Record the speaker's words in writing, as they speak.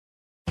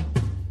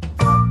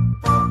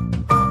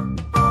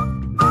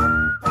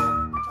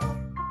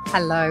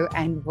Hello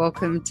and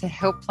welcome to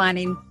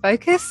Helpline in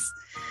Focus.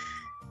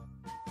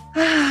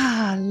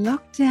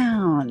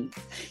 Lockdown.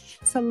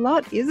 It's a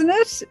lot, isn't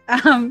it?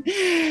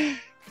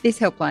 This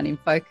Helpline in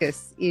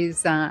Focus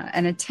is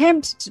an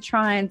attempt to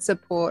try and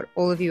support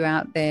all of you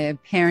out there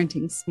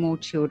parenting small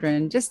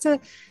children. Just a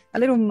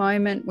little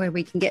moment where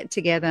we can get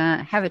together,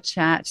 have a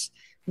chat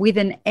with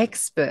an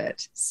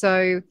expert.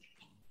 So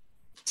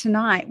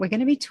tonight we're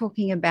going to be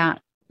talking about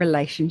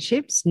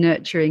relationships,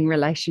 nurturing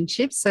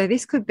relationships. So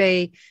this could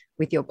be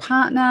with your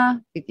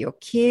partner, with your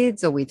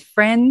kids, or with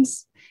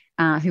friends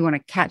who want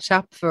to catch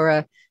up for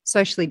a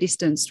socially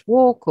distanced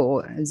walk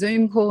or a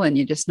Zoom call and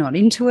you're just not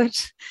into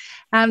it.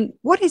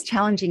 What is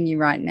challenging you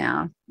right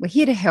now? We're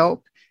here to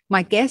help.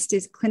 My guest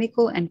is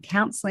clinical and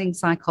counselling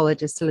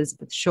psychologist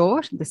Elizabeth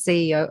Short, the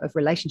CEO of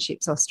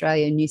Relationships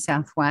Australia, New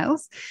South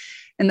Wales.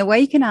 And the way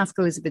you can ask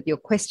Elizabeth your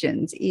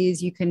questions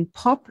is you can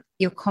pop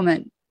your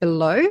comment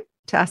below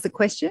to ask the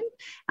question.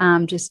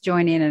 Just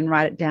join in and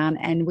write it down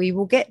and we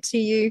will get to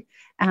you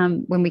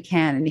when we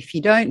can. And if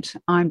you don't,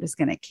 I'm just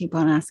going to keep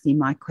on asking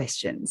my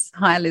questions.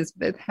 Hi,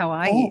 Elizabeth. How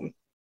are you?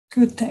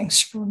 Good,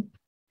 thanks, Siobhan.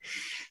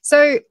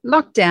 So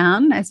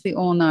lockdown, as we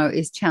all know,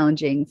 is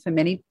challenging for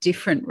many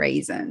different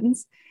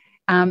reasons.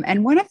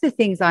 And one of the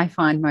things I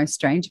find most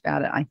strange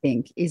about it, I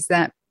think, is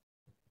that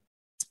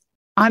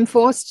I'm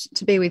forced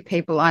to be with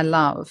people I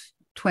love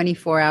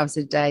 24 hours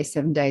a day,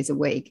 7 days a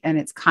week, and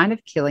it's kind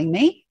of killing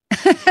me.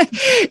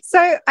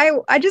 So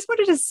I just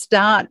wanted to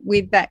start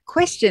with that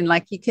question.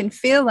 Like, you can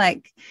feel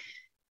like,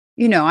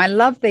 I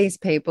love these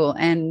people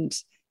and,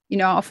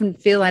 I often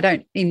feel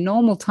in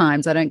normal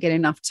times, I don't get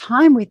enough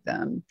time with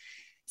them.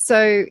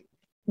 So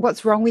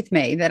what's wrong with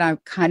me that I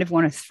kind of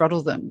want to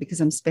throttle them because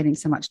I'm spending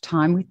so much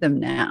time with them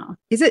now?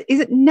 Is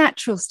it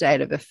natural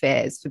state of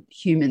affairs for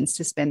humans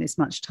to spend this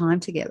much time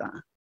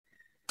together?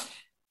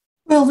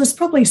 Well, there's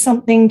probably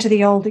something to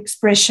the old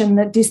expression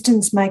that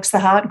distance makes the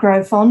heart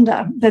grow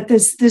fonder, that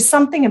there's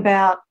something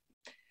about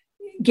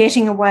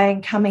getting away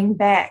and coming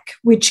back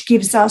which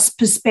gives us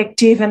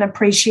perspective and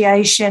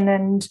appreciation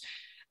and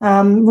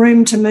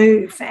room to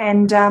move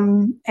and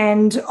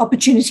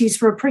opportunities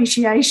for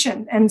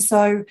appreciation. And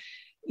so,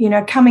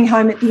 coming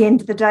home at the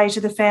end of the day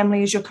to the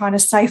family is your kind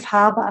of safe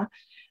harbour.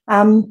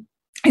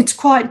 It's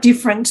quite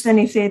different than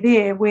if they're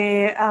there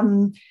where,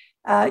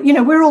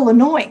 we're all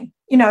annoying.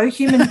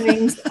 Human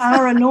beings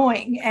are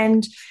annoying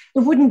and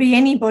there wouldn't be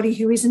anybody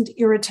who isn't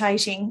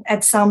irritating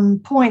at some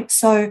point.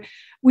 So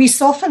we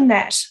soften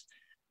that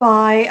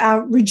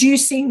by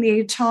reducing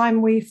the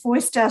time we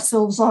foist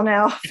ourselves on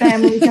our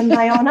families and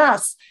they on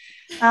us.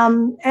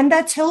 And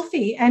that's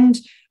healthy. And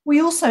we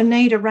also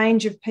need a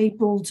range of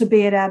people to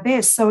be at our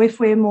best. So if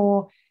we're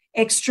more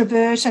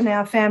extrovert and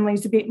our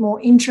family's a bit more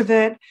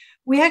introvert,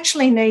 we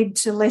actually need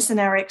to lessen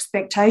our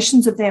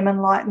expectations of them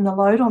and lighten the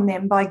load on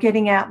them by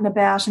getting out and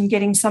about and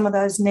getting some of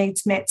those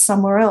needs met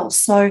somewhere else.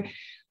 So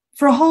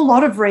for a whole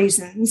lot of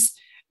reasons,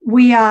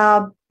 we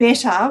are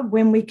better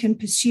when we can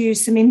pursue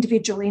some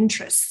individual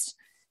interests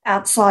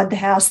outside the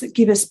house that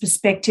give us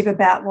perspective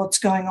about what's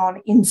going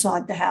on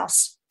inside the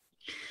house.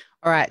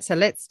 All right, so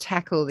let's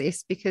tackle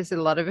this because a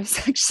lot of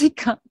us actually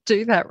can't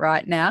do that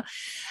right now.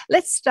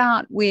 Let's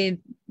start with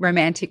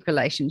romantic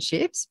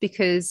relationships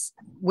because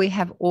we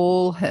have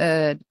all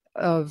heard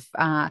of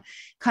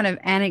kind of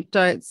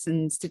anecdotes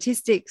and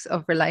statistics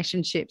of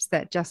relationships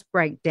that just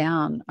break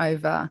down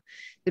over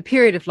the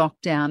period of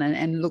lockdown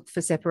and look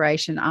for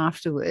separation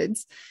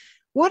afterwards.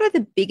 What are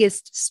the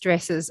biggest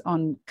stresses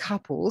on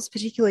couples,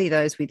 particularly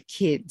those with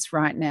kids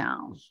right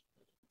now?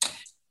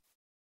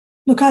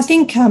 Look, I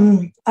think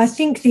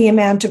the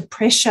amount of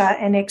pressure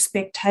and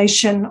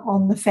expectation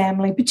on the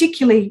family,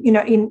 particularly,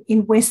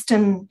 in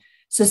Western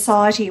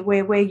society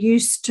where we're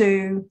used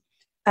to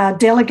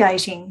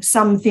delegating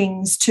some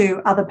things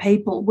to other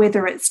people,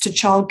 whether it's to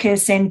childcare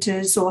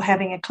centres or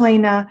having a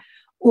cleaner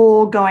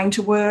or going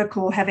to work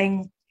or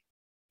having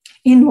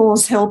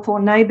in-laws help or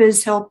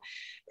neighbours help.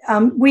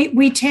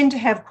 We tend to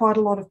have quite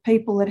a lot of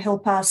people that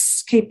help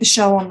us keep the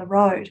show on the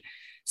road.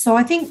 So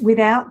I think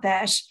without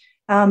that,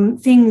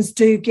 things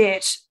do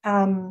get,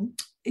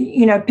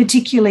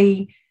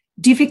 particularly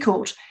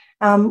difficult.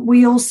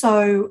 We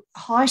also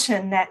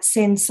heighten that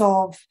sense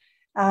of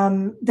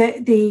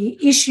the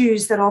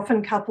issues that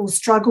often couples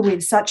struggle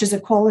with, such as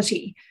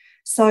equality,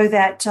 so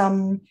that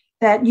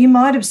you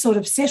might have sort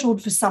of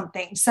settled for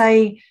something.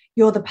 Say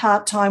you're the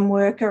part-time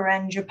worker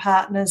and your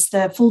partner's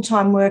the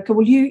full-time worker.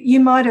 Well, you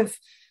might have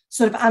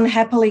sort of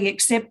unhappily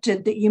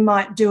accepted that you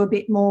might do a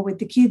bit more with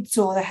the kids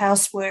or the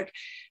housework.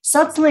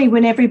 Suddenly,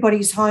 when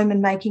everybody's home and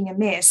making a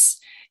mess,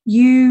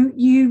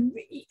 you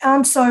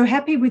aren't so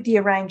happy with the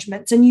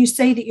arrangements and you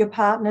see that your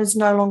partner's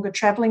no longer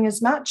travelling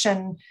as much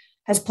and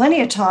has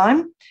plenty of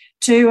time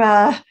to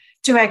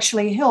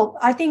actually help.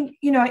 I think,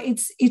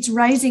 it's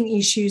raising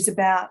issues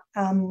about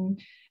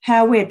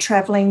how we're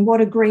travelling,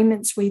 what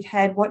agreements we've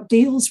had, what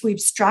deals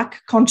we've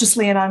struck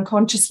consciously and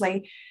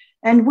unconsciously,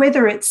 and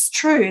whether it's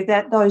true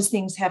that those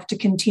things have to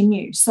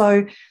continue.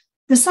 So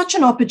there's such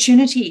an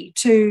opportunity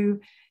to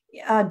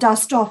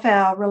dust off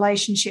our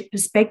relationship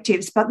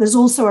perspectives, but there's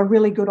also a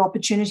really good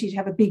opportunity to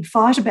have a big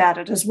fight about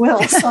it as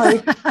well.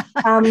 So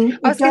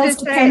it does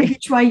depend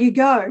which way you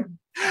go.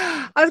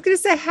 I was going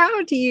to say,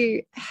 how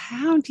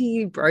do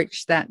you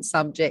broach that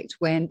subject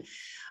when,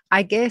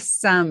 I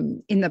guess,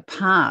 in the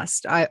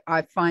past,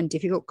 I find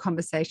difficult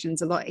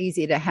conversations a lot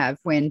easier to have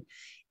when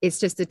it's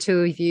just the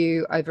two of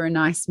you over a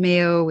nice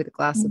meal with a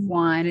glass of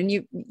wine, and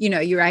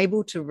you're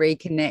able to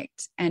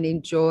reconnect and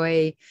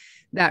enjoy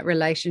that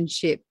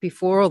relationship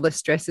before all the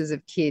stresses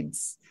of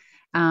kids.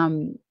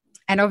 And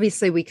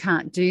obviously we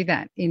can't do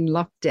that in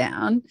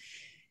lockdown.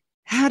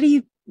 How do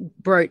you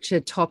broach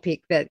a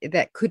topic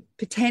that could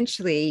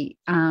potentially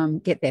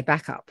get their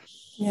back up?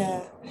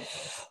 Yeah.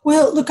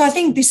 Well, look, I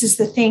think this is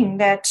the thing,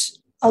 that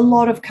a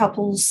lot of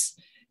couples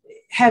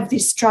have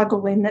this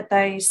struggle in that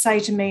they say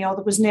to me, oh,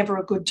 there was never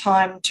a good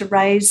time to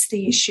raise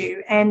the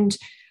issue. And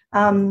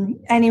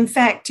in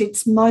fact,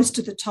 it's most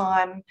of the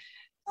time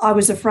I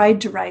was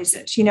afraid to raise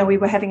it. We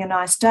were having a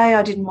nice day.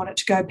 I didn't want it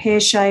to go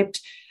pear-shaped.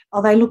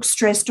 Oh, they look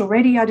stressed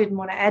already. I didn't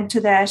want to add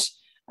to that.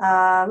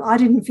 I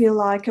didn't feel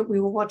like it.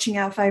 We were watching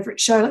our favourite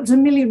show. There's a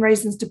million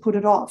reasons to put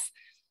it off.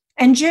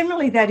 And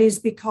generally that is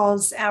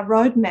because our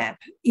roadmap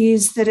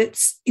is that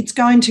it's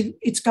going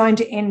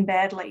to end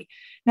badly.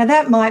 Now,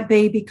 that might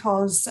be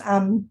because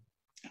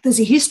there's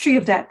a history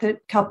of that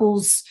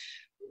couples,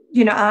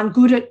 aren't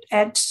good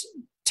at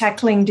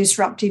tackling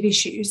disruptive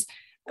issues.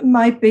 It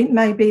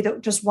may be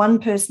that just one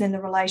person in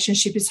the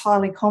relationship is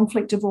highly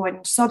conflict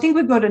avoidant. So I think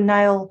we've got to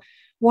nail,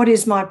 what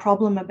is my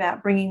problem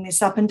about bringing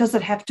this up, and does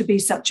it have to be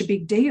such a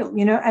big deal?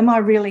 Am I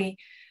really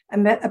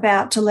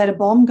about to let a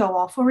bomb go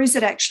off, or is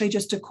it actually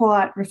just a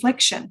quiet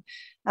reflection?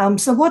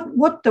 So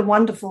what the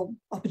wonderful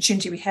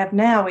opportunity we have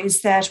now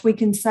is that we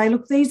can say,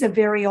 look, these are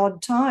very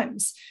odd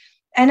times,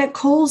 and it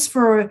calls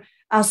for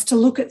us to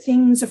look at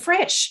things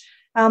afresh.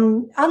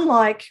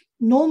 Unlike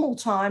normal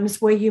times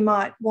where you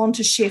might want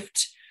to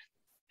shift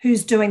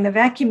who's doing the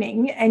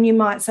vacuuming, and you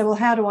might say, well,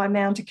 how do I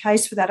mount a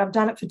case for that? I've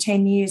done it for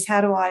 10 years.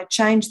 How do I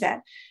change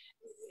that?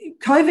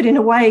 COVID, in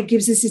a way,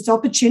 gives us this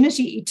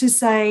opportunity to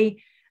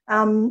say,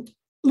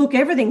 look,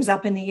 everything's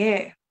up in the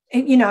air.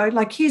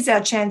 Here's our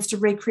chance to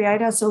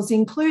recreate ourselves,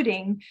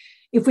 including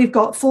if we've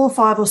got 4,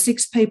 5 or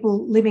 6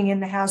 people living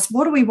in the house,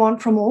 what do we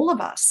want from all of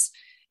us?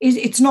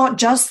 It's not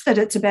just that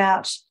it's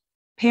about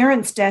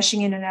parents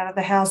dashing in and out of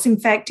the house. In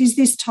fact, is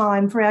this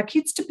time for our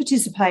kids to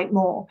participate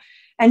more?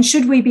 And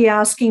should we be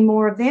asking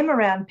more of them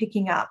around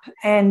picking up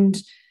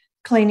and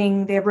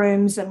cleaning their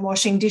rooms and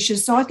washing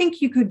dishes? So I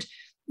think you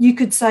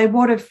could say,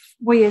 what if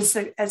we as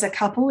a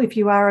couple, if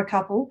you are a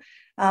couple,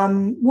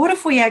 what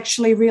if we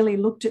actually really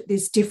looked at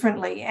this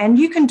differently? And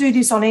you can do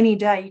this on any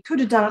day. You could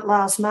have done it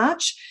last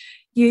March.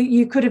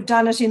 You could have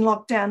done it in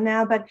lockdown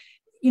now. But,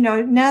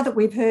 now that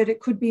we've heard it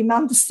could be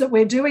months that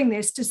we're doing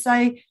this, to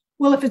say,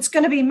 well, if it's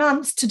going to be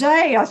months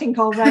today, I think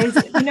I'll raise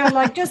it,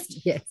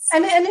 Yes.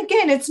 And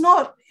again, it's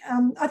not,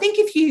 I think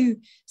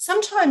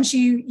sometimes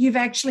you've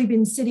actually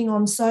been sitting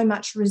on so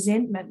much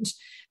resentment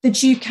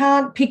that you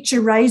can't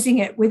picture raising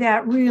it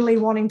without really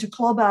wanting to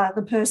clobber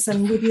the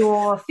person with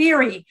your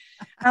theory.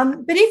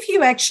 But if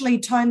you actually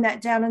tone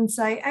that down and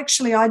say,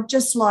 actually, I'd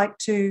just like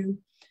to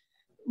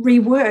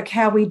rework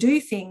how we do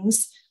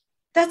things,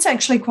 that's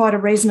actually quite a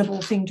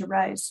reasonable thing to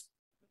raise.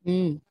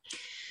 Mm.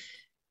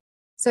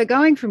 So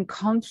going from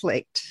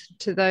conflict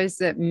to those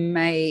that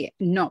may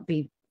not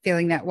be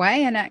feeling that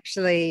way and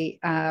actually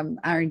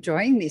are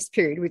enjoying this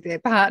period with their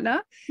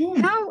partner,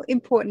 how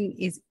important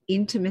is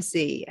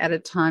intimacy at a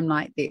time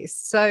like this?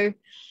 So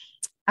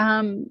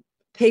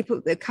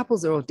the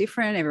couples are all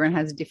different. Everyone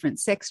has a different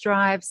sex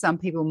drive. Some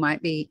people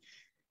might be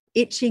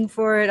itching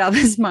for it.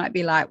 Others might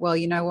be like, well,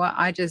 you know what?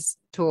 I just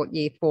taught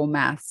year 4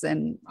 maths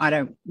and I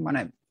don't want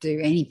to do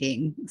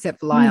anything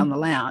except lie on the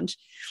lounge.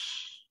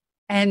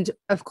 And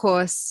of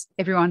course,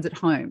 everyone's at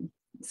home.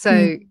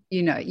 So,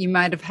 you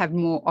might have had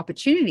more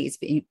opportunities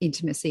for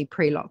intimacy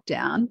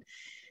pre-lockdown.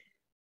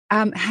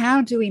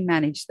 How do we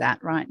manage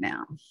that right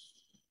now?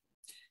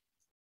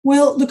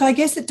 Well, look, I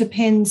guess it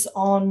depends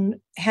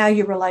on how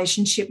your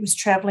relationship was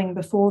travelling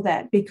before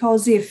that,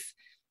 because if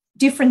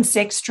different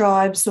sex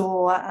drives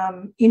or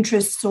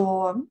interests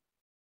or,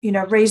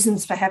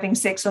 reasons for having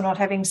sex or not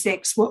having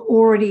sex were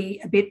already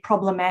a bit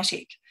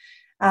problematic,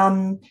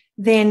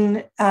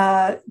 then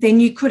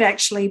you could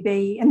actually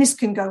be, and this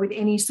can go with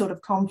any sort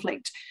of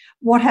conflict.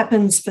 What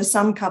happens for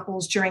some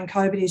couples during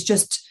COVID is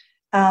just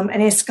an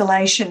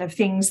escalation of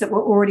things that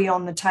were already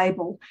on the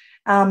table.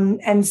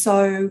 And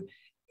so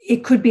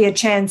it could be a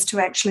chance to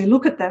actually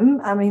look at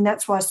them. I mean,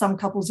 that's why some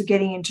couples are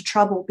getting into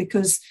trouble,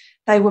 because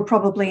they were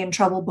probably in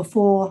trouble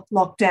before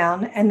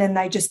lockdown and then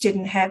they just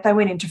they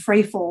went into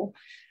free fall.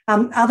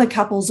 Other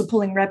couples are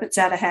pulling rabbits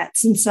out of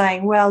hats and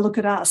saying, well, look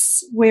at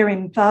us, we're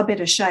in far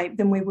better shape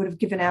than we would have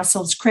given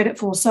ourselves credit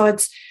for. So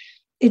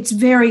it's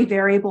very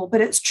variable,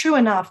 but it's true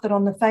enough that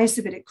on the face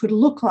of it, it could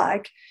look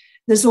like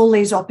there's all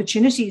these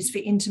opportunities for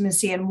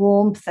intimacy and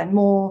warmth and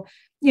more,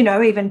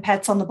 even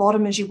pats on the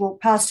bottom as you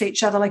walk past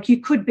each other, like you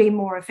could be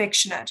more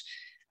affectionate.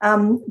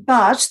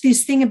 But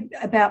this thing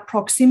about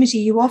proximity,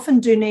 you often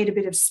do need a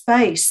bit of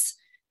space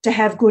to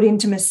have good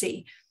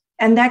intimacy.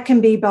 And that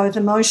can be both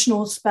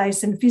emotional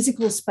space and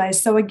physical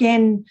space. So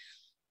again,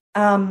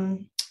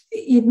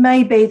 it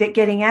may be that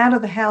getting out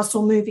of the house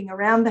or moving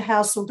around the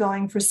house or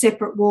going for a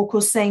separate walk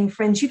or seeing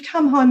friends, you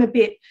come home a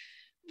bit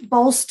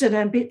bolstered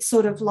and a bit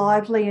sort of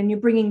lively, and you're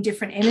bringing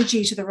different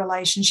energy to the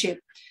relationship.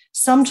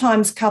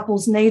 Sometimes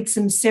couples need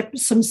some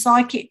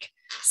psychic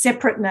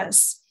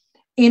separateness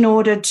in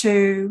order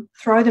to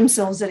throw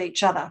themselves at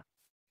each other.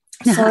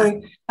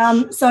 So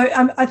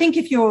I think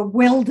if you're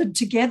welded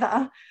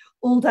together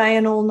all day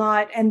and all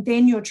night, and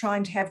then you're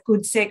trying to have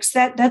good sex,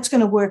 that's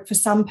going to work for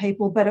some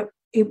people, but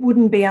it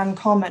wouldn't be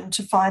uncommon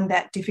to find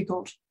that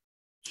difficult.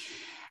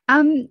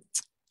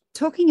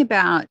 Talking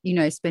about,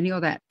 spending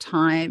all that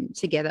time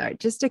together, it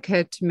just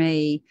occurred to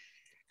me,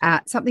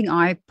 something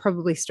I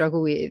probably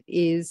struggle with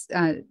is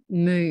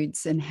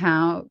moods and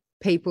how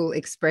people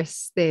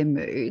express their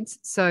moods.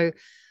 So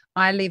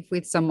I live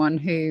with someone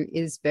who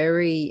is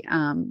very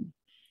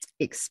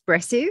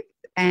expressive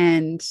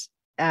and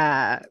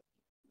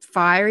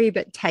fiery,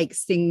 but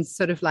takes things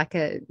sort of like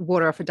a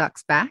water off a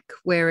duck's back,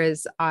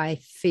 whereas I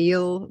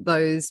feel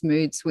those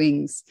mood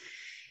swings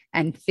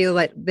and feel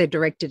like they're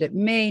directed at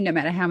me, no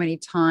matter how many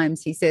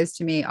times he says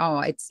to me, oh,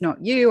 it's not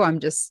you, I'm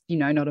just,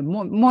 not a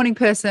morning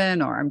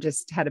person, or I'm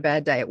just had a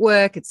bad day at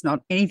work, it's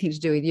not anything to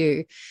do with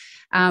you.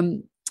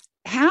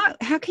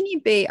 How can you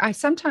be, I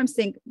sometimes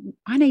think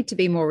I need to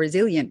be more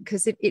resilient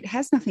because it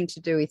has nothing to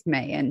do with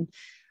me. And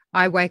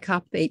I wake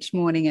up each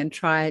morning and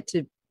try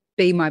to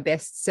be my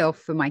best self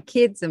for my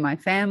kids and my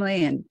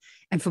family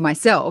and for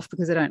myself,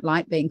 because I don't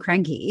like being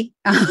cranky.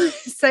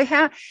 So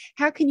how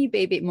can you be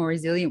a bit more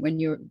resilient when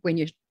you're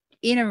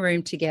in a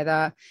room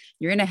together,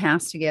 you're in a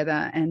house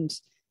together, and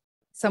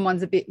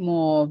someone's a bit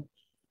more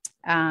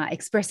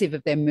expressive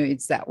of their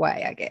moods that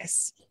way, I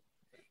guess?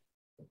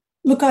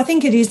 Look, I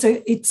think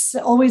it's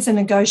always a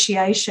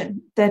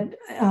negotiation that,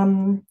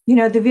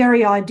 the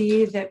very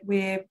idea that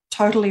we're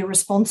totally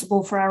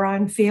responsible for our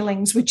own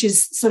feelings, which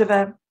is sort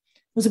of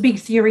was a big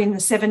theory in the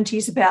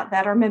 70s about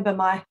that. I remember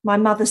my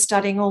mother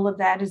studying all of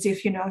that as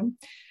if,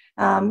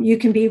 you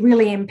can be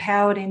really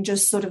empowered in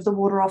just sort of the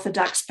water off a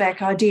duck's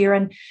back idea.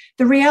 And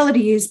the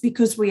reality is,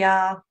 because we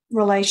are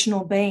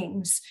relational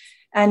beings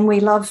and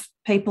we love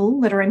people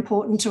that are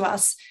important to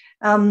us,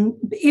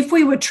 if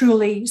we were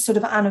truly sort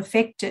of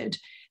unaffected,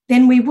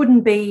 then we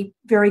wouldn't be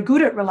very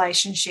good at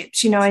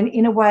relationships.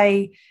 In a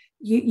way,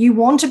 you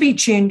want to be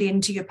tuned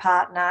into your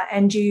partner,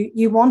 and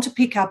you want to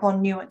pick up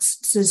on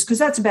nuances, because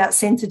that's about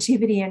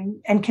sensitivity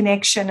and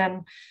connection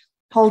and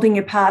holding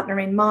your partner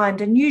in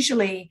mind. And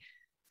usually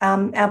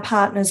our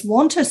partners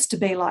want us to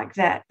be like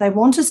that. They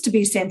want us to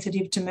be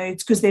sensitive to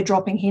moods because they're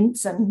dropping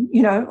hints and,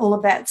 all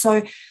of that.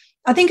 So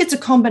I think it's a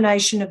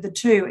combination of the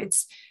two.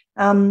 It's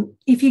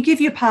if you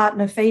give your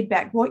partner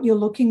feedback, what you're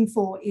looking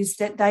for is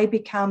that they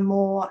become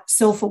more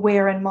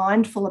self-aware and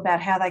mindful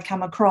about how they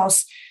come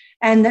across,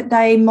 and that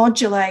they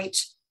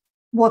modulate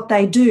what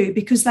they do,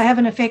 because they have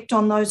an effect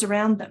on those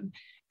around them.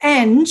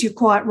 And you're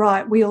quite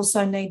right, we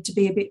also need to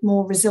be a bit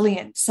more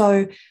resilient.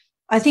 So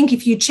I think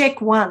if you check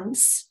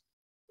once,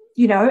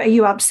 are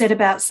you upset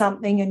about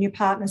something, and your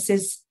partner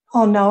says,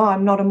 oh, no,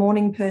 I'm not a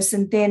morning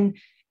person, then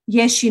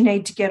yes, you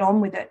need to get on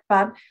with it.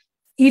 But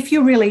if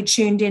you're really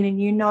tuned in and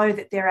you know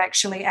that they're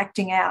actually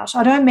acting out,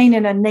 I don't mean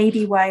in a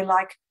needy way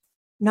like,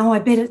 no, I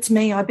bet it's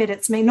me,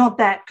 not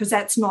that, because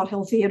that's not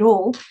healthy at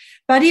all.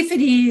 But if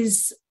it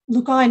is,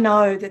 look, I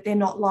know that they're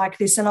not like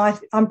this, and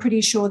I'm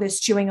pretty sure they're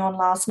stewing on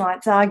last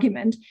night's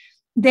argument,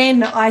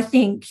 then I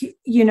think,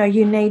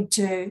 you need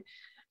to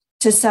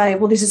say,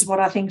 well, this is what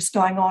I think is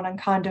going on, and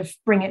kind of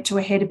bring it to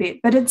a head a bit.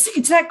 But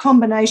it's that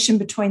combination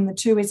between the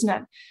two, isn't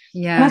it?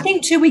 Yeah. And I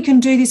think, too, we can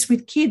do this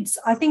with kids.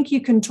 I think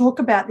you can talk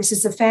about this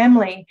as a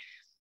family.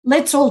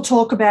 Let's all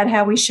talk about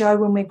how we show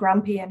when we're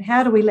grumpy, and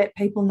how do we let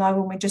people know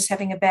when we're just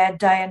having a bad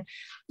day. And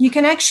you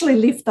can actually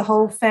lift the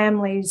whole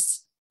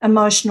family's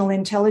emotional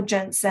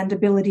intelligence and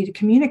ability to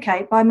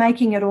communicate by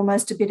making it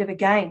almost a bit of a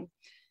game,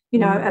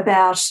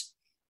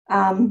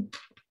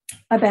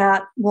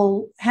 about,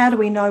 well, how do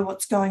we know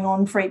what's going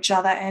on for each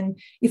other? And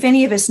if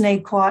any of us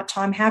need quiet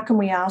time, how can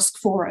we ask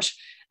for it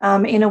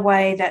in a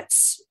way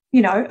that's,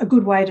 a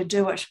good way to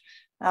do it?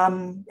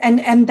 And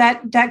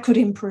that could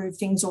improve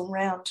things all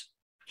round.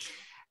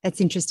 It's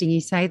interesting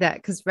you say that,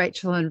 because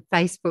Rachel on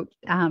Facebook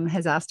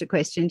has asked a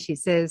question. She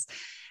says,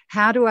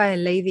 how do I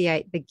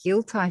alleviate the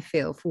guilt I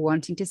feel for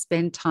wanting to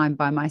spend time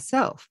by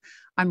myself?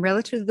 I'm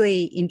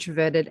relatively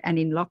introverted and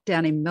in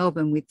lockdown in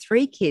Melbourne with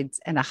 3 kids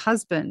and a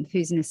husband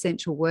who's an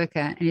essential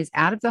worker and is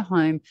out of the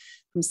home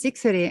from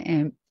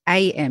 6:30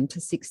 a.m. to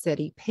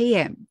 6:30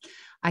 p.m.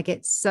 I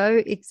get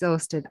so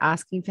exhausted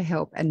asking for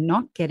help and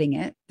not getting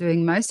it,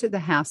 doing most of the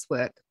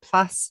housework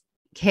plus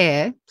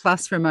care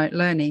plus remote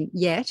learning.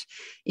 Yet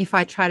if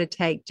I try to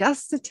take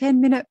just a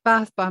 10-minute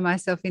bath by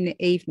myself in the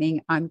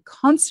evening, I'm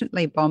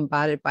constantly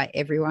bombarded by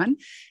everyone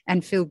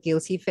and feel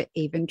guilty for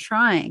even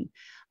trying.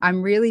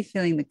 I'm really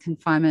feeling the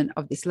confinement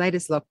of this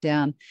latest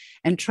lockdown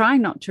and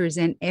trying not to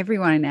resent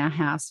everyone in our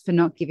house for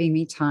not giving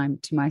me time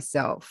to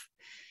myself.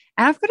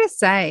 And I've got to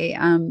say,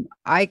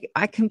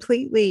 I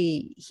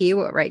completely hear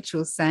what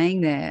Rachel's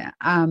saying there.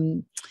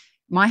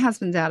 My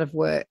husband's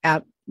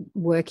out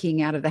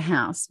working out of the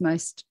house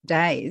most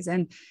days.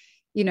 And,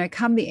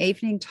 come the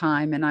evening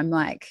time and I'm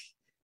like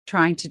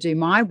trying to do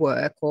my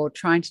work or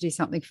trying to do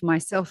something for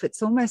myself,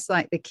 it's almost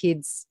like the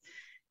kids,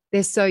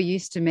 they're so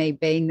used to me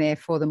being there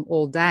for them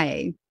all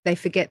day, they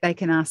forget they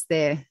can ask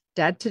their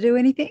dad to do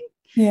anything.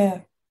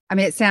 Yeah. I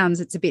mean,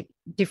 it's a bit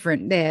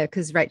different there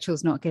because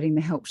Rachel's not getting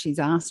the help she's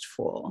asked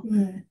for.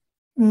 Mm.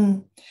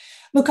 Mm.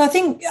 Look, I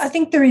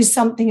think there is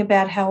something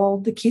about how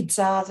old the kids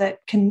are that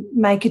can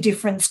make a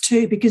difference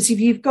too, because if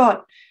you've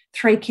got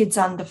 3 kids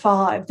under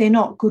 5, they're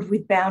not good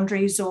with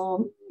boundaries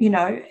or,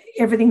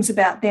 everything's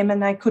about them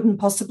and they couldn't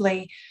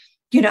possibly,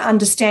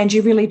 understand.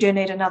 You really do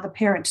need another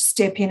parent to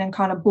step in and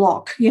kind of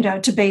block,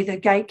 to be the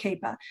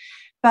gatekeeper.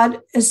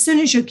 But as soon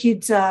as your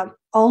kids are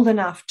old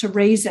enough to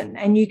reason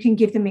and you can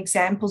give them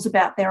examples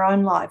about their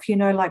own life,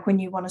 like when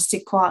you want to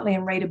sit quietly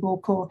and read a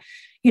book, or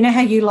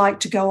how you like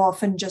to go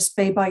off and just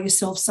be by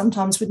yourself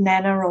sometimes with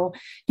Nana, or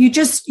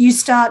you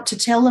start to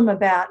tell them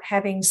about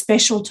having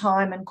special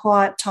time and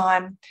quiet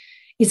time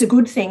is a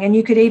good thing. And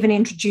you could even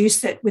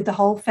introduce it with the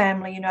whole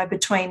family,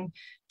 between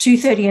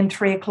 2:30 and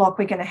 3 o'clock,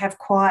 we're going to have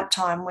quiet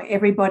time where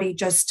everybody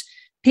just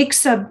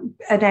picks an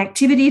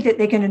activity that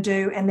they're going to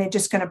do and they're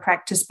just going to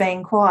practice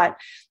being quiet.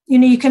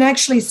 You can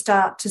actually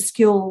start to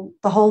skill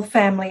the whole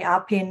family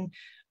up in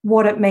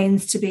what it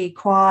means to be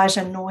quiet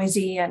and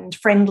noisy and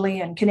friendly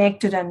and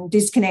connected and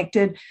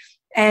disconnected.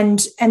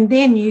 And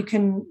then you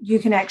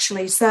can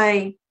actually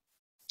say,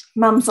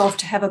 Mum's off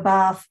to have a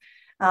bath.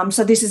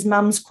 So this is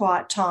Mum's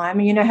quiet time.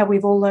 You know how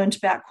we've all learned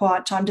about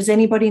quiet time. Does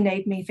anybody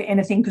need me for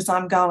anything because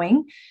I'm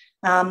going?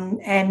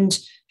 And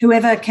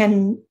whoever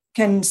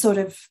can sort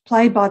of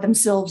play by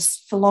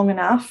themselves for long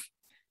enough,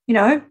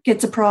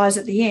 gets a prize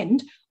at the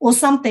end or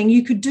something.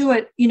 You could do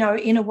it,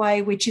 in a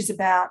way which is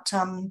about,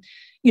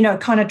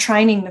 kind of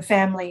training the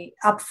family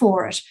up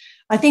for it.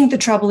 I think the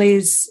trouble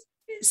is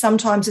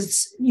sometimes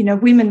it's,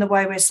 women, the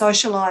way we're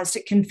socialised,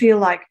 it can feel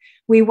like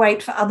we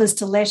wait for others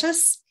to let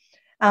us.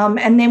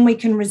 And then we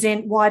can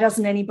resent, why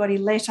doesn't anybody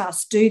let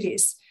us do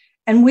this?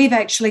 And we've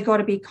actually got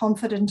to be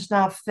confident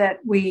enough that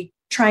we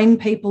train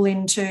people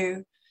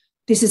into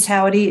this is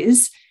how it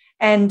is,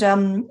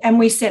 and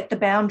we set the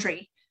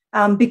boundary,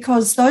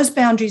 because those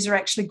boundaries are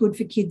actually good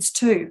for kids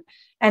too.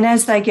 And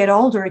as they get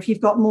older, if you've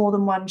got more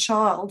than one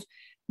child,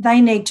 they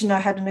need to know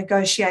how to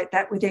negotiate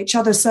that with each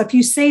other. So if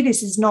you see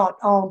this as not,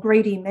 oh,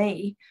 greedy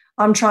me,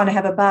 I'm trying to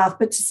have a bath,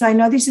 but to say,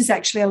 no, this is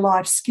actually a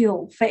life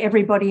skill for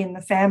everybody in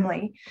the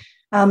family.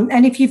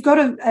 And if you've got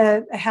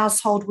a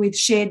household with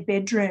shared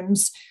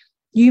bedrooms,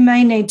 you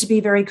may need to be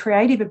very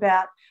creative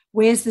about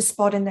where's the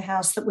spot in the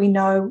house that we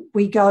know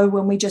we go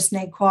when we just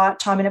need quiet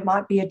time, and it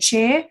might be a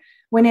chair.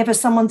 Whenever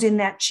someone's in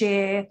that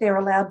chair, they're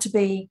allowed to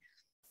be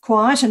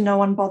quiet and no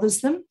one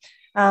bothers them.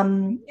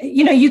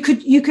 You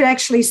could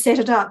actually set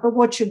it up, but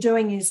what you're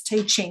doing is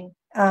teaching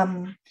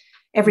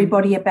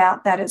everybody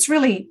about that. It's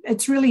really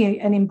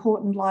an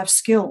important life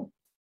skill.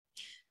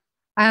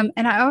 And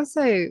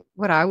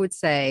what I would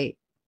say,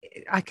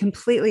 I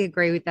completely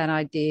agree with that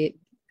idea,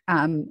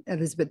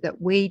 Elizabeth,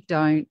 that we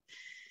don't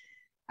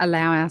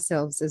allow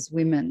ourselves as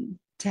women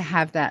to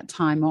have that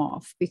time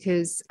off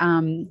because,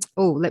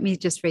 let me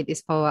just read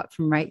this follow-up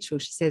from Rachel.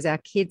 She says, our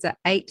kids are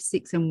 8,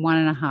 6 and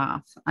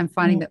 1.5. I'm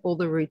finding that all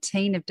the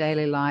routine of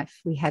daily life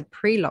we had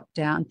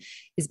pre-lockdown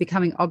is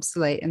becoming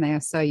obsolete and they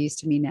are so used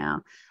to me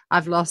now.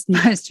 I've lost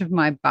most of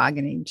my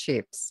bargaining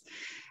chips.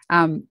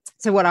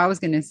 So what I was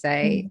going to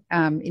say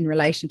in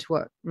relation to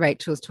what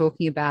Rachel's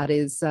talking about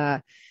is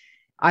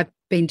I've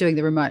been doing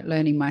the remote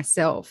learning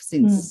myself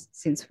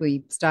since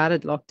we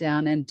started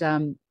lockdown,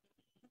 and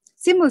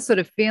similar sort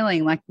of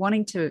feeling, like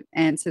wanting to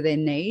answer their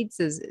needs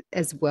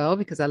as well,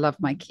 because I love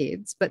my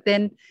kids. But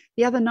then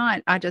the other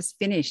night I just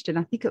finished, and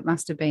I think it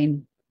must have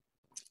been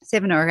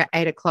 7 or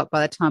 8 o'clock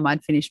by the time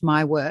I'd finished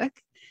my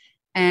work,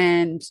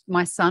 and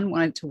my son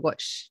wanted to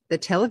watch the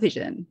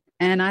television,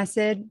 and I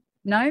said,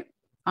 no,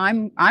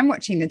 I'm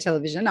watching the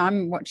television.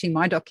 I'm watching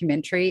my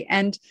documentary.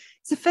 And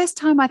it's the first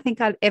time I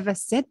think I'd ever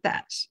said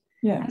that.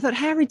 Yeah. I thought,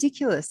 how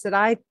ridiculous that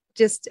I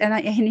just,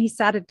 and he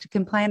started to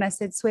complain. I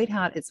said,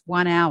 sweetheart, it's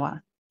 1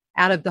 hour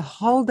out of the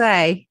whole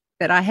day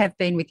that I have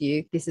been with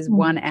you. This is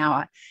 1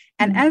 hour.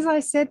 And as I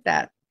said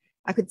that,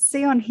 I could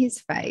see on his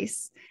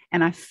face,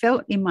 and I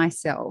felt in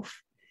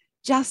myself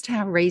just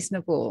how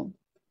reasonable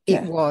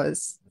it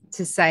was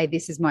to say,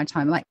 this is my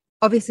time. Like,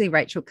 obviously,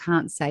 Rachel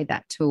can't say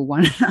that to a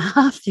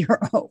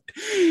 1.5-year-old.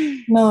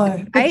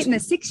 No, 8 and a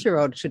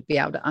 6-year-old should be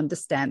able to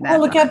understand that.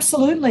 Oh, look,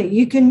 absolutely.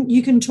 You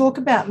can talk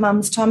about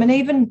mum's time, and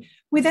even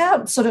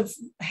without sort of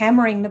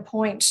hammering the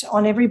point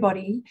on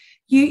everybody,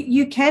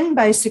 you can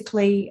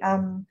basically,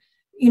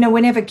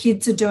 whenever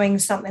kids are doing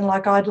something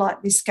like, I'd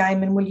like this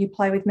game and will you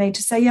play with me,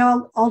 to say, yeah,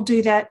 I'll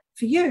do that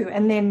for you.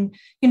 And then,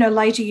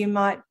 later you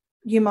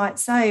might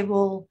say,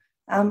 well,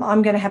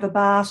 I'm going to have a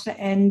bath,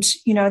 and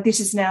this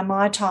is now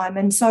my time.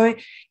 And so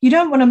you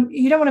don't want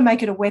to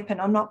make it a weapon.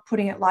 I'm not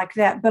putting it like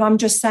that, but I'm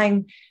just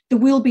saying there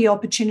will be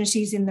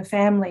opportunities in the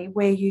family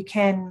where you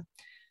can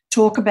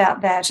talk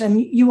about that.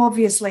 And you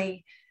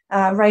obviously,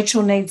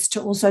 Rachel needs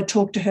to also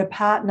talk to her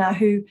partner,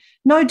 who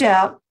no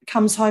doubt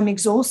comes home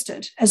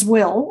exhausted as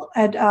well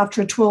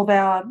after a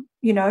 12-hour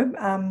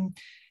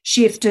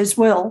shift as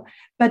well.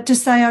 But to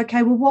say,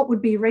 okay, well, what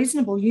would be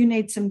reasonable? You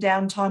need some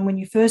downtime when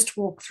you first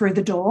walk through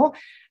the door.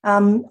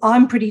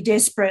 I'm pretty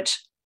desperate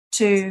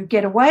to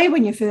get away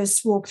when you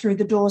first walk through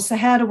the door. So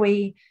how do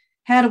we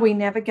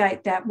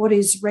navigate that? What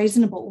is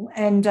reasonable?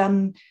 And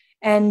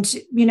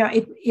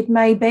it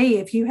may be,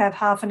 if you have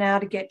half an hour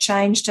to get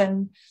changed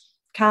and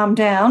calm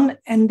down,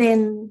 and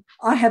then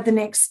I have the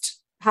next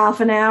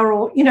half an hour,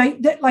 or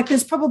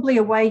there's probably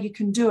a way you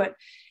can do it.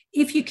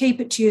 If you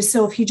keep it to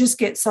yourself, you just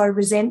get so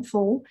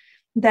resentful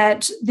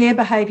that their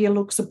behaviour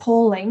looks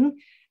appalling,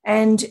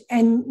 and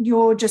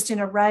you're just in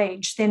a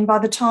rage. Then by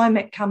the time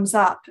it comes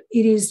up,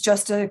 it is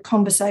just a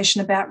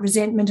conversation about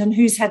resentment and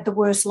who's had the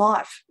worst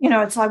life.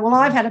 It's like, well,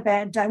 I've had a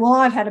bad day. Well,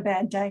 I've had a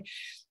bad day.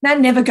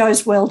 That never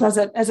goes well, does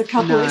it? As a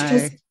couple, No. It's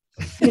just,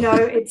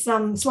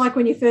 it's like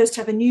when you first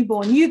have a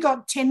newborn, you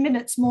got 10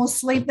 minutes more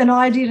sleep than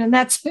I did, and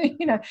that's,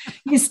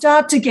 you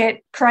start to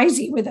get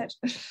crazy with it.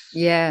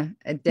 Yeah,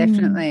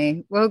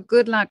 definitely. Well,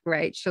 good luck,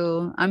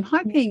 Rachel. I'm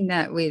hoping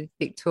that with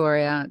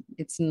Victoria,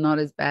 it's not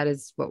as bad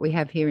as what we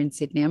have here in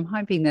Sydney. I'm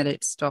hoping that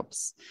it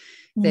stops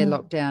their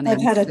lockdown. They've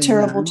had a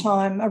terrible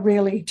time, a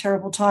really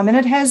terrible time, and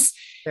it has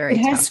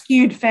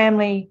skewed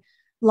family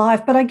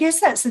life. But I guess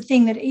that's the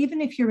thing, that even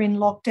if you're in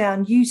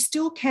lockdown, you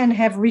still can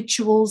have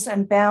rituals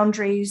and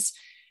boundaries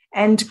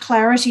and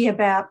clarity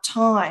about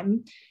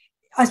time.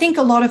 I think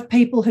a lot of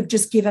people have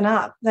just given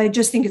up. They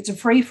just think it's a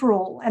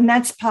free-for-all, and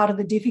that's part of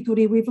the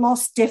difficulty. We've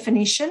lost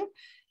definition,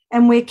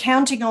 and we're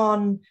counting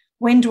on,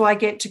 when do I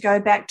get to go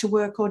back to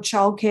work or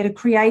childcare, to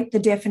create the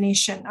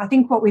definition. I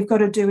think what we've got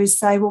to do is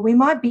say, well, we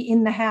might be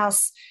in the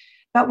house,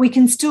 but we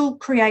can still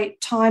create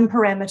time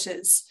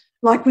parameters.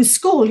 Like with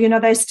school,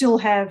 they still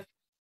have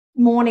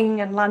morning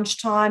and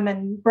lunchtime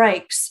and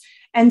breaks.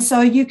 And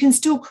so you can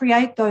still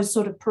create those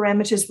sort of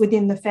parameters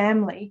within the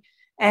family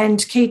and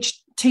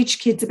teach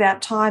kids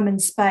about time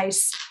and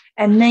space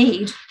and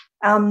need.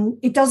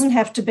 It doesn't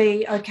have to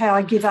be, okay,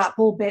 I give up,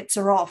 all bets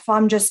are off,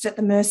 I'm just at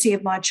the mercy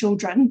of my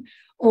children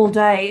all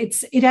day.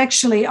 It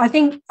actually, I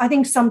think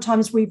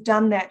sometimes we've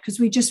done that because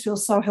we just feel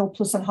so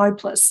helpless and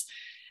hopeless.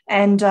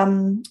 And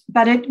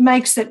but it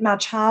makes it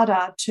much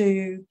harder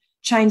to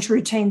change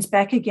routines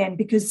back again,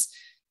 because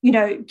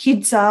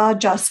kids are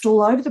just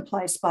all over the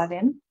place by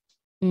then.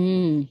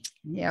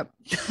 Yep.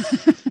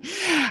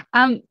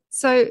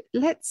 So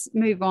let's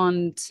move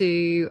on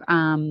to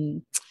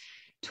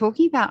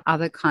talking about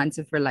other kinds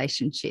of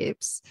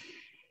relationships.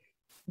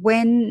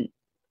 When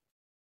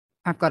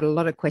I've got a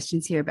lot of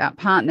questions here about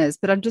partners,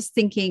 but I'm just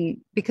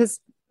thinking, because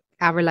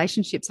our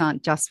relationships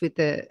aren't just with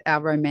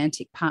our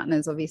romantic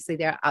partners, obviously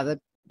there are other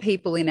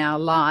people in our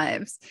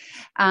lives.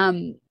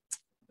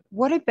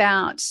 What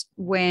about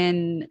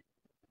when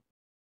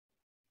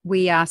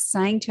we are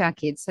saying to our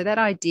kids, so that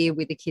idea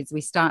with the kids,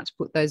 we start to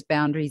put those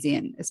boundaries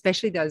in,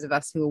 especially those of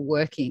us who are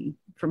working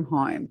from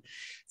home.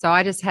 So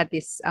I just had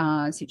this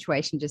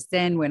situation just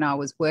then when I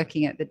was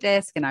working at the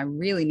desk and I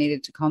really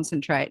needed to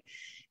concentrate,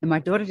 and my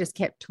daughter just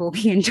kept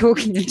talking and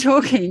talking and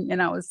talking, and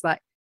I was like,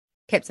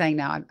 kept saying,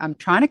 no, I'm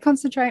trying to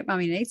concentrate,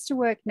 Mummy needs to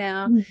work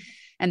now.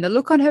 And the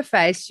look on her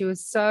face, she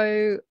was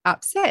so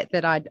upset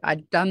that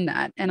I'd done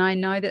that. And I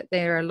know that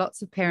there are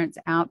lots of parents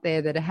out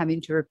there that are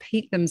having to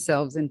repeat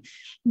themselves and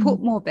put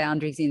more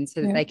boundaries in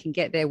so that they can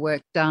get their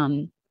work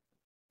done.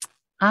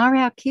 Are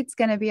our kids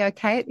going to be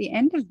okay at the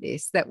end of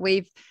this, that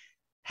we've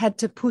had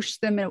to push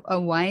them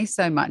away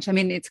so much? I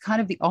mean, it's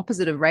kind of the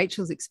opposite of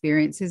Rachel's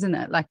experience, isn't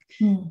it? Like,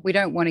 we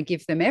don't want to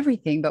give them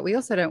everything, but we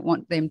also don't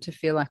want them to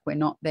feel like we're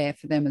not there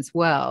for them as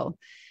well.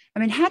 I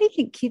mean, how do you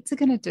think kids are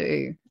going to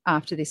do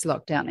after this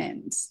lockdown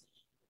ends?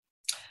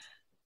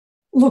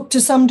 Look,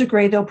 to some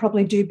degree, they'll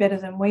probably do better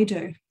than we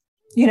do,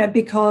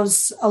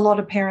 because a lot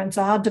of parents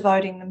are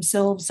devoting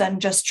themselves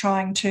and just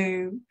trying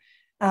to,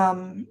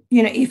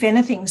 if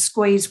anything,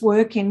 squeeze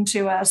work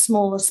into a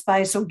smaller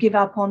space or give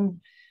up on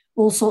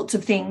all sorts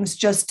of things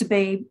just to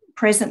be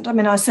present. I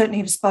mean, I certainly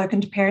have spoken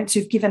to parents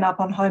who've given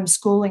up on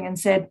homeschooling and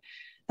said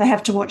they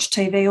have to watch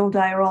TV all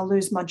day or I'll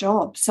lose my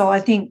job. So I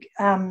think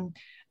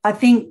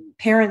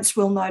parents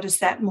will notice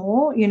that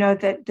more,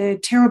 that the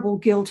terrible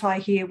guilt I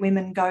hear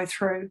women go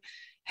through.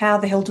 How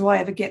the hell do I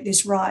ever get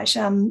this right?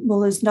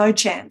 Well, there's no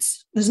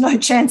chance. There's no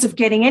chance of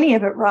getting any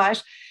of it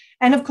right.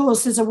 And, of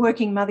course, as a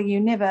working mother,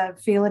 you never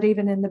feel it,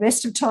 even in the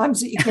best of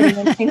times, that you're getting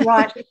anything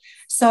right.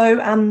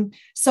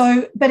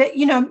 But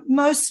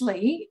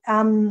mostly,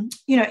 in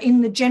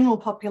the general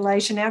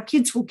population, our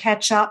kids will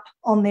catch up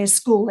on their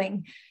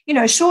schooling,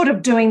 short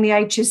of doing the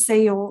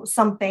HSC or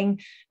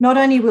something. Not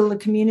only will the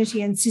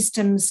community and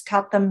systems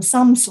cut them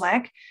some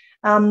slack,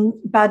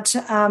 but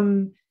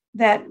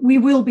that we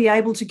will be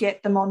able to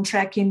get them on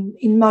track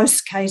in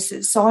most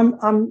cases. So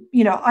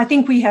I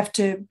think we have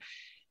to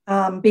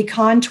be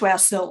kind to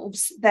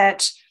ourselves,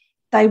 that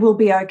they will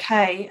be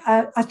okay.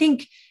 I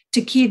think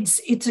to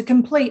kids, it's a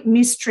complete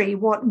mystery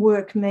what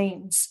work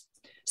means.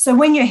 So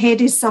when your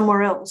head is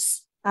somewhere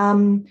else,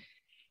 and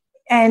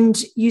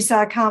you say,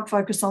 I can't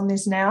focus on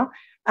this now,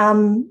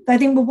 they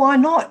think, well, why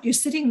not? You're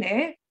sitting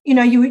there,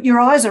 your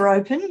eyes are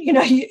open,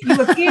 you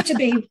appear to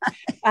be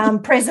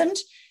present.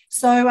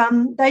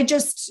 So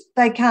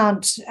they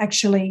can't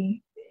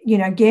actually,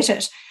 get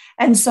it.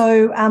 And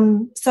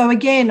so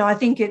again, I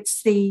think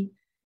it's the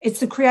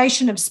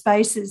creation of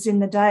spaces in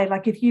the day.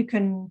 Like if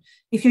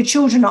your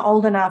children are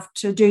old enough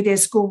to do their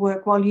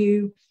schoolwork while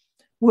you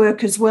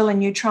work as well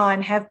and you try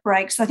and have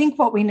breaks, I think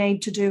what we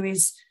need to do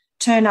is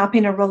turn up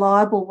in a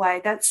reliable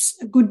way.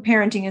 That's good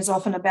parenting is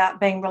often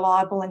about being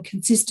reliable and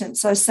consistent.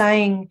 So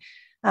saying,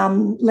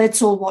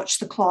 let's all watch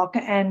the clock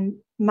and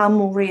mum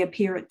will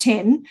reappear at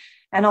 10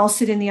 and I'll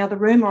sit in the other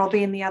room, or I'll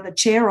be in the other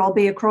chair, or I'll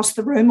be across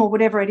the room, or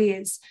whatever it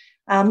is.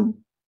 And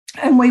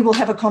we will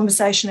have a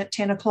conversation at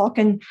 10 o'clock.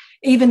 And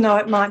even though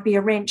it might be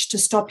a wrench to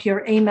stop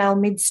your email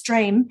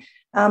midstream,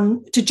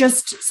 to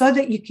just so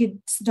that your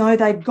kids know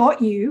they've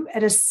got you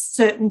at a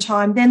certain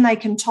time, then they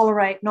can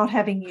tolerate not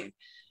having you.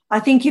 I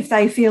think if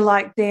they feel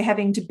like they're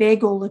having to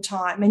beg all the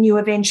time and you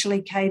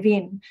eventually cave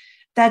in,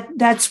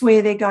 that's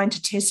where they're going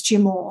to test you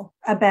more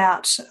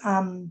about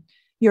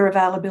your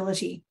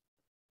availability.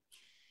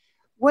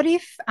 What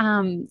if,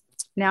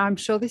 now I'm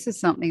sure this is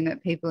something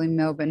that people in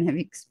Melbourne have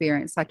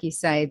experienced, like you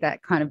say,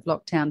 that kind of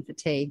lockdown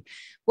fatigue.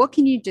 What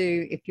can you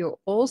do if you're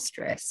all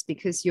stressed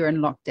because you're in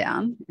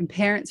lockdown and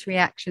parents'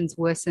 reactions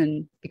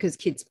worsen because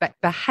kids'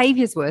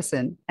 behaviours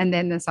worsen and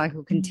then the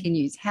cycle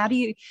continues? How do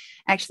you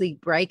actually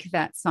break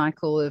that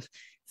cycle of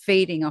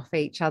feeding off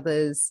each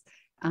other's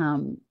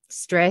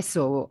stress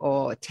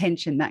or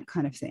tension, that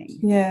kind of thing?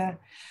 Yeah.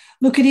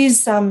 Look, it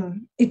is,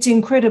 it's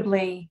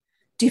incredibly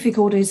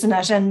difficult, isn't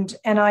it?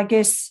 And I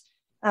guess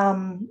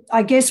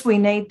we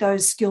need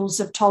those skills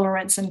of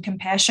tolerance and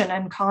compassion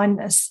and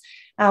kindness,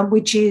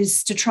 which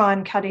is to try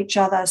and cut each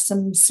other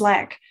some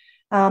slack.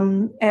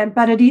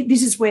 But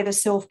this is where the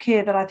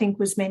self-care that I think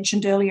was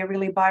mentioned earlier,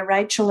 really by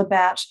Rachel,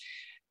 about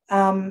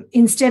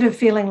instead of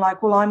feeling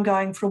like, well, I'm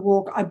going for a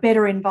walk, I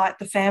better invite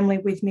the family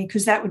with me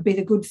because that would be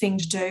the good thing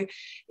to do.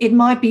 It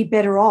might be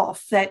better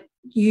off that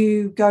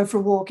you go for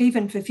a walk,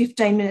 even for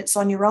 15 minutes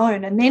on your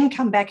own, and then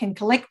come back and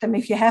collect them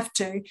if you have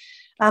to,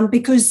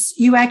 because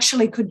you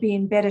actually could be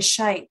in better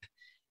shape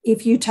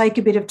if you take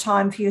a bit of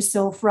time for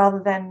yourself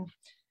rather than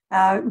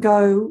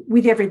go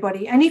with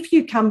everybody. And if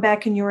you come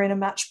back and you're in a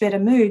much better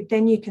mood,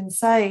 then you can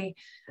say,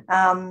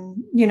 they'll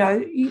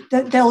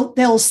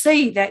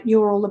see that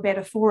you're all the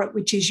better for it,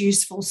 which is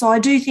useful. So I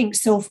do think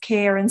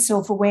self-care and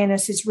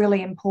self-awareness is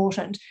really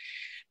important.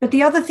 But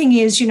the other thing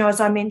is,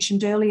 as I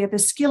mentioned earlier, the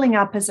skilling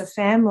up as a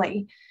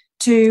family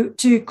to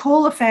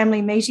call a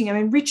family meeting. I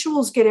mean,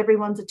 rituals get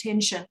everyone's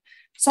attention.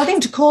 So I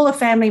think to call a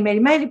family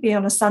meeting, maybe be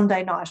on a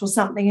Sunday night or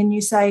something, and you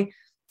say,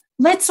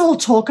 let's all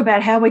talk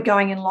about how we're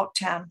going in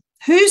lockdown.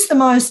 Who's the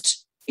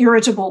most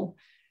irritable?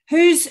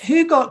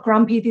 Who got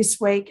grumpy this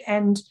week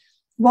and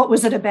what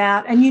was it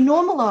about? And you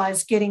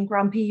normalise getting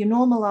grumpy. You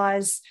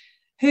normalise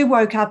who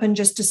woke up and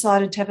just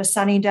decided to have a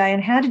sunny day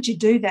and how did you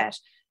do that?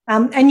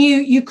 And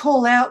you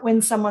call out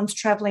when someone's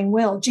travelling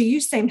well. Gee,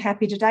 you seem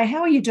happy today.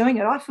 How are you doing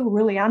it? I feel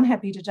really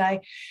unhappy today.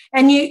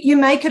 And you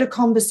make it a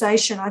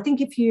conversation. I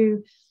think if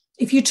you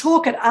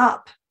talk it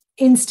up,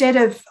 instead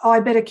of, I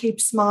better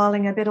keep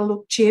smiling, I better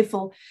look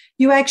cheerful,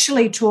 you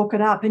actually talk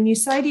it up and you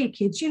say to your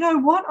kids, you know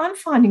what, I'm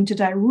finding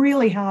today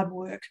really hard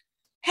work.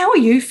 How are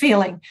you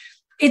feeling?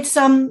 It's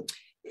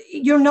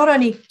you're not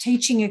only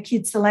teaching your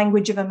kids the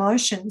language of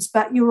emotions,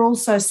 but you're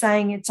also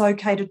saying it's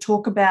okay to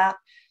talk about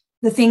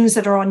the things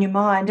that are on your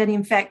mind. And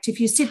in fact, if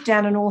you sit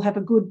down and all have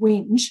a good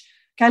whinge,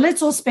 okay,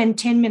 let's all spend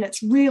 10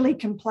 minutes really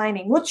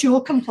complaining. What's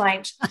your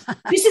complaint?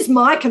 This is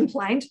my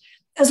complaint.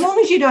 As long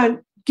as you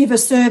don't give a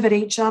serve at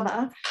each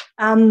other,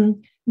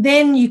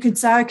 then you could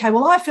say, okay,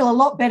 well, I feel a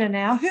lot better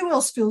now. Who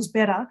else feels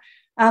better?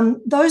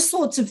 Those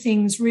sorts of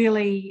things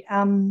really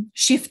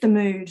shift the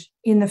mood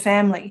in the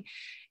family.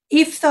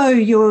 If though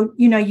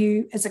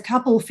you as a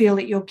couple feel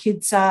that your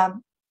kids are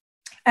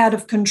out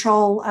of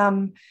control,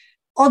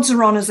 odds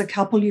are on as a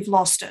couple you've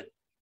lost it.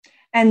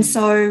 And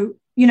so,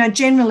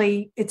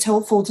 generally it's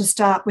helpful to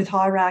start with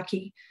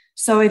hierarchy.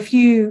 So if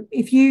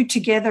you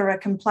together are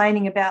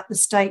complaining about the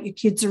state your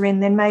kids are in,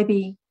 then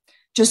maybe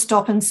just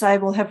stop and say,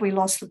 well, have we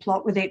lost the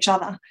plot with each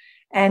other?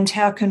 And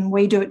how can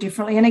we do it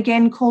differently? And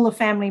again, call a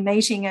family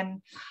meeting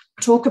and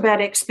talk about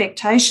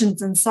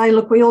expectations and say,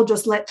 look, we all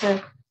just let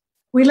the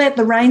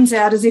reins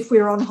out as if we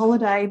were on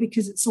holiday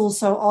because it's all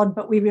so odd,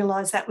 but we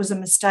realise that was a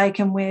mistake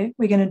and we're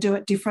going to do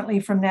it differently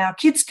from now.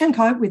 Kids can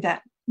cope with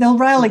that. They'll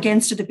rail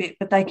against it a bit,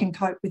 but they can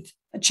cope with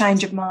a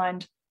change of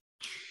mind.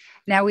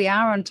 Now, we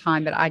are on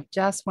time, but I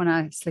just want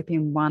to slip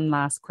in one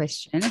last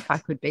question, if I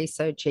could be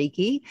so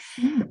cheeky.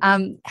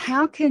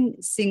 How can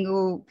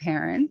single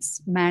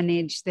parents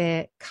manage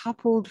their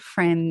coupled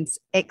friends'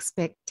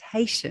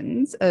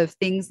 expectations of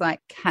things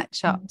like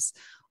catch-ups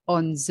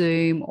on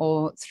Zoom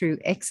or through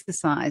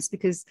exercise?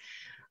 Because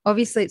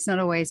obviously it's not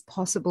always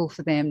possible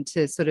for them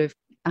to sort of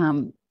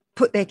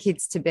put their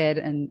kids to bed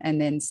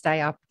and then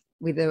stay up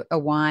with a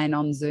wine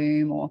on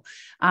Zoom, or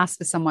ask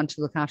for someone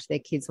to look after their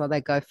kids while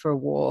they go for a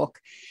walk.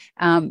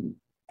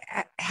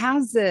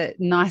 How's the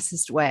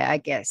nicest way, I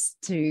guess,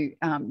 to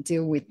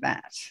deal with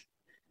that?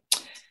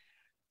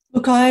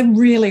 Look, I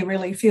really,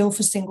 really feel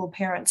for single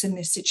parents in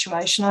this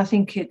situation. I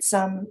think it's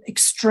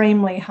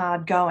extremely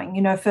hard going.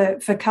 You know,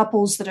 for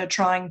couples that are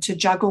trying to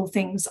juggle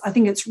things, I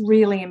think it's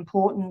really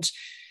important,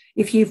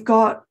 if you've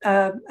got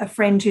a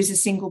friend who's a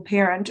single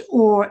parent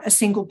or a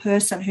single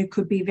person who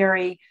could be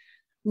very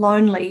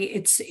lonely,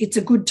 it's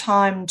a good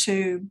time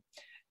to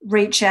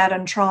reach out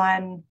and try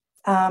and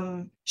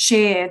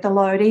share the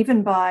load,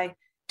 even by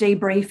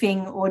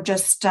debriefing or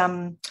just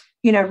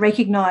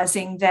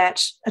recognising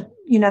that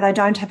they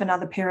don't have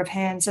another pair of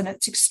hands, and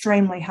it's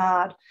extremely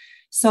hard.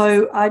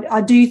 So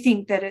I do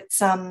think that it's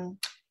when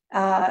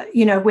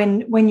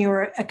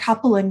you're a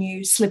couple and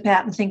you slip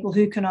out and think, well,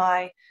 who can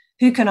I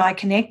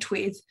connect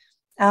with?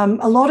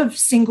 A lot of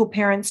single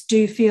parents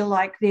do feel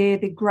like they're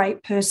the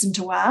great person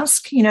to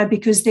ask,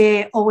 because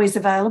they're always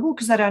available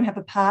because they don't have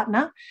a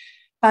partner,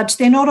 but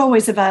they're not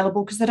always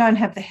available because they don't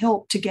have the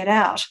help to get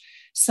out.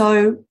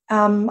 So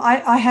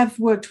I have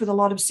worked with a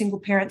lot of single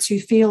parents who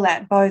feel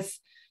that, both,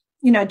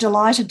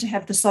 delighted to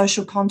have the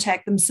social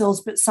contact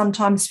themselves, but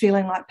sometimes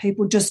feeling like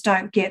people just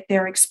don't get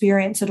their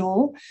experience at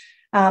all.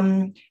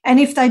 And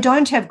if they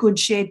don't have good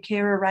shared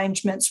care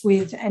arrangements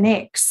with an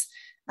ex,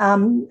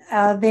 then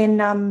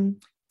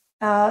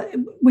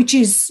which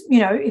is,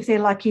 if they're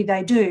lucky,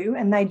 they do,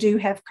 and they do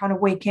have kind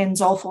of weekends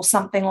off or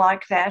something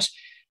like that,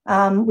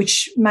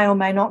 which may or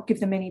may not give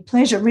them any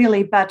pleasure,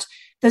 really. But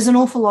there's an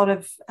awful lot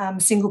of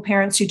single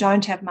parents who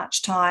don't have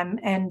much time,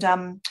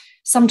 and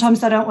sometimes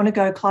they don't want to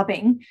go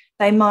clubbing.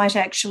 They might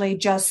actually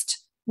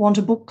just want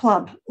a book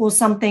club or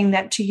something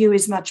that to you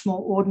is much more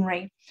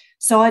ordinary.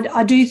 So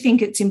I do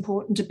think it's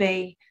important to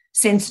be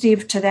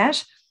sensitive to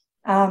that,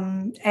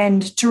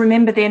 and to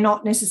remember they're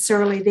not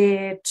necessarily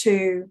there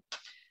to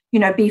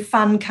be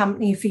fun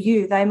company for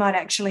you. They might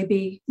actually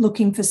be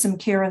looking for some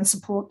care and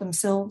support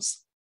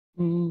themselves.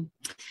 Mm.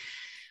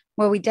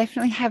 Well, we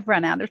definitely have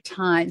run out of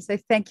time. So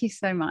thank you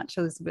so much,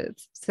 Elizabeth,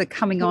 for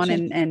coming on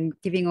and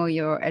giving all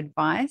your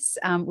advice.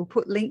 We'll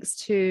put links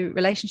to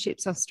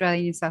Relationships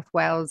Australia New South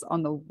Wales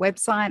on the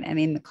website and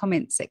in the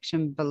comments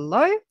section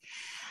below.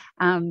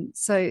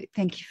 So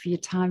thank you for your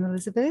time,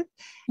 Elizabeth.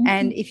 Mm-hmm.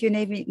 And if you're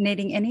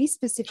needing any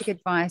specific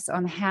advice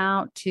on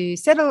how to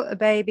settle a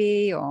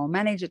baby or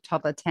manage a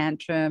toddler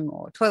tantrum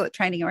or toilet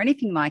training or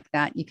anything like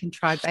that, you can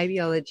try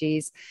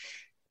Babyology's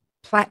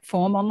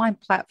online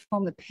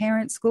platform, The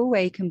Parent School,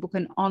 where you can book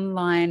an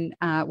online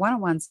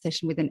one-on-one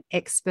session with an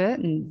expert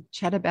and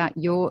chat about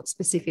your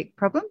specific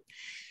problem.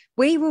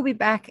 We will be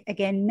back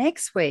again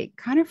next week,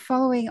 kind of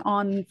following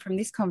on from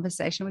this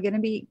conversation. We're going to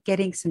be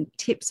getting some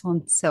tips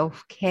on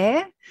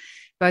self-care,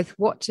 both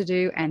what to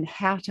do and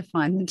how to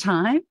find the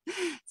time.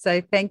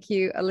 So thank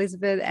you,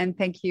 Elizabeth, and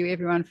thank you,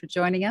 everyone, for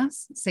joining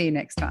us. See you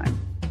next time.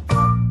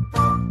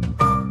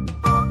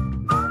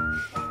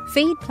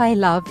 Feed, Play,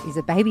 Love is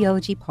a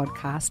Babyology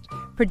podcast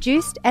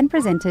produced and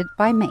presented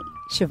by me,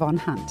 Siobhan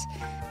Hunt.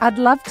 I'd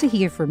love to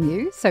hear from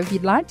you, so if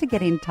you'd like to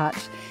get in touch,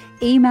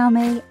 email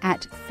me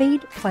at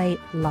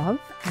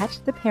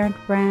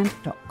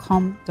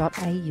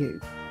feedplaylove@theparentbrand.com.au.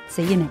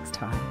 See you next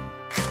time.